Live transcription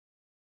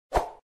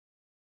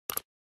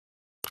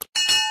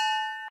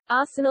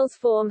Arsenal's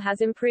form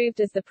has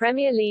improved as the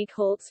Premier League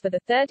halts for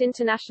the third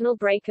international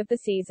break of the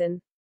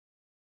season.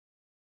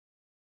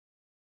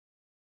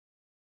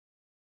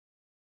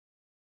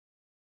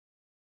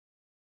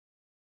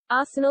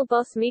 Arsenal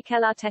boss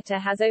Mikel Arteta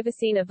has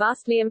overseen a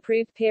vastly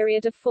improved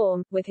period of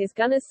form, with his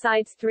Gunners'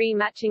 side's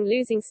three-matching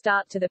losing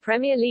start to the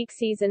Premier League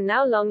season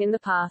now long in the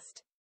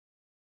past.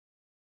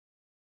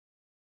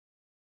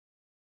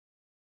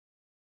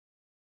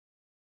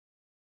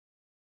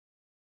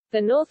 The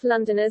North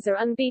Londoners are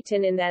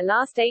unbeaten in their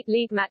last 8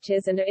 league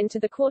matches and are into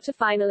the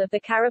quarter-final of the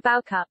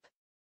Carabao Cup.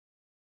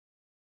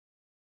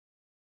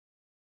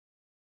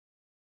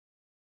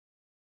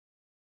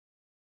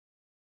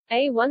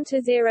 A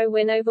 1-0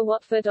 win over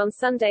Watford on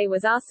Sunday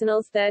was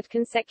Arsenal's third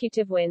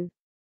consecutive win.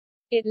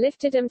 It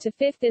lifted them to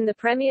 5th in the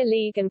Premier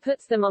League and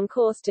puts them on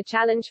course to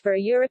challenge for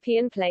a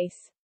European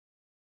place.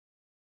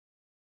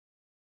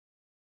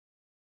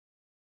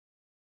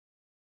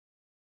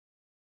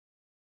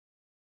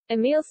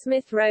 Emile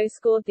Smith-Rowe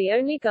scored the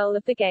only goal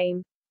of the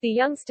game. The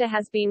youngster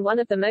has been one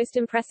of the most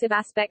impressive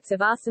aspects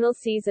of Arsenal's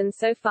season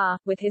so far,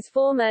 with his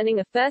form earning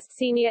a first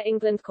senior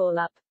England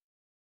call-up.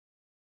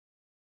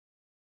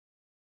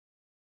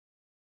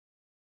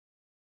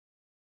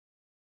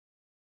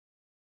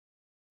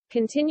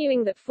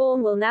 Continuing that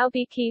form will now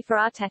be key for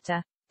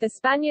Arteta. The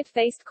Spaniard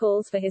faced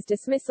calls for his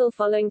dismissal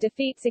following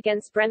defeats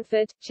against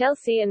Brentford,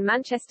 Chelsea and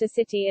Manchester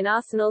City in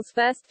Arsenal's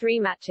first 3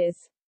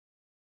 matches.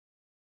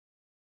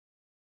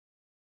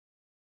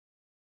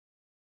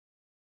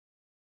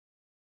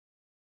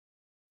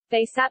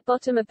 They sat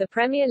bottom of the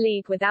Premier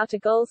League without a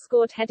goal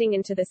scored heading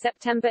into the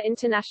September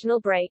international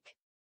break.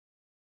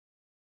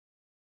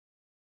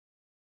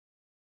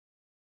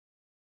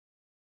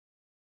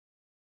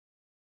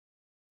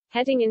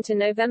 Heading into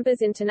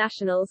November's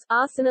internationals,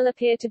 Arsenal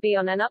appear to be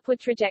on an upward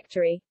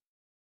trajectory.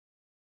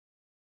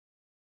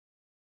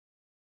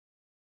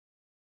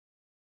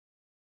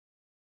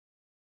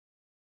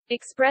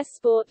 Express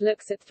Sport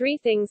looks at 3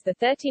 things the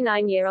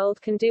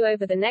 39-year-old can do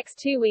over the next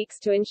 2 weeks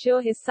to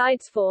ensure his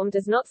side's form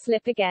does not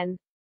slip again.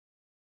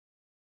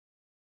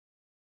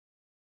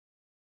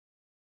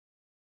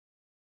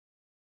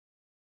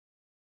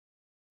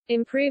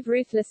 Improve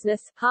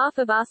ruthlessness. Half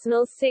of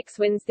Arsenal's 6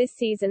 wins this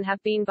season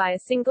have been by a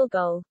single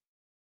goal.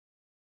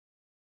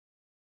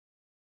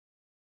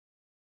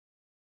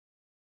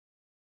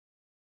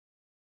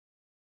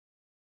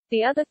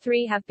 The other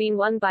 3 have been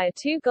won by a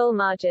 2-goal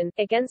margin.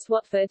 Against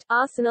Watford,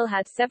 Arsenal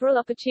had several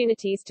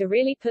opportunities to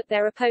really put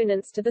their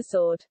opponents to the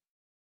sword.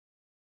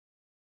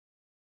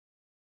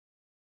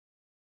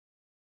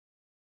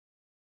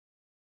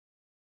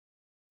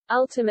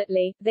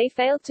 Ultimately, they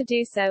failed to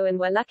do so and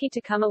were lucky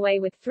to come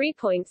away with 3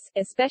 points,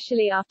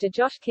 especially after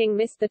Josh King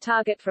missed the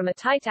target from a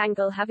tight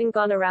angle having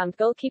gone around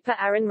goalkeeper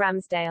Aaron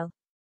Ramsdale.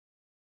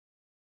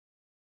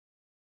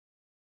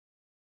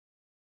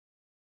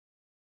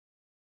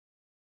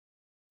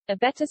 A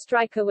better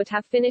striker would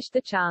have finished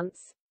the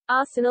chance.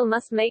 Arsenal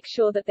must make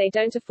sure that they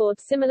don't afford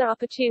similar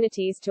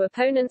opportunities to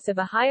opponents of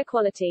a higher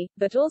quality,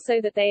 but also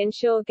that they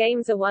ensure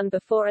games are won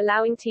before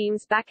allowing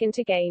teams back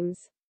into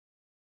games.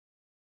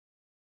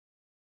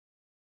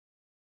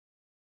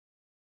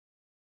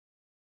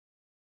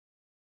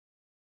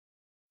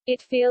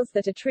 It feels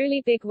that a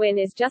truly big win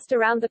is just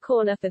around the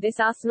corner for this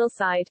Arsenal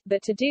side,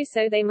 but to do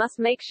so they must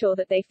make sure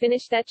that they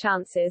finish their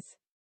chances.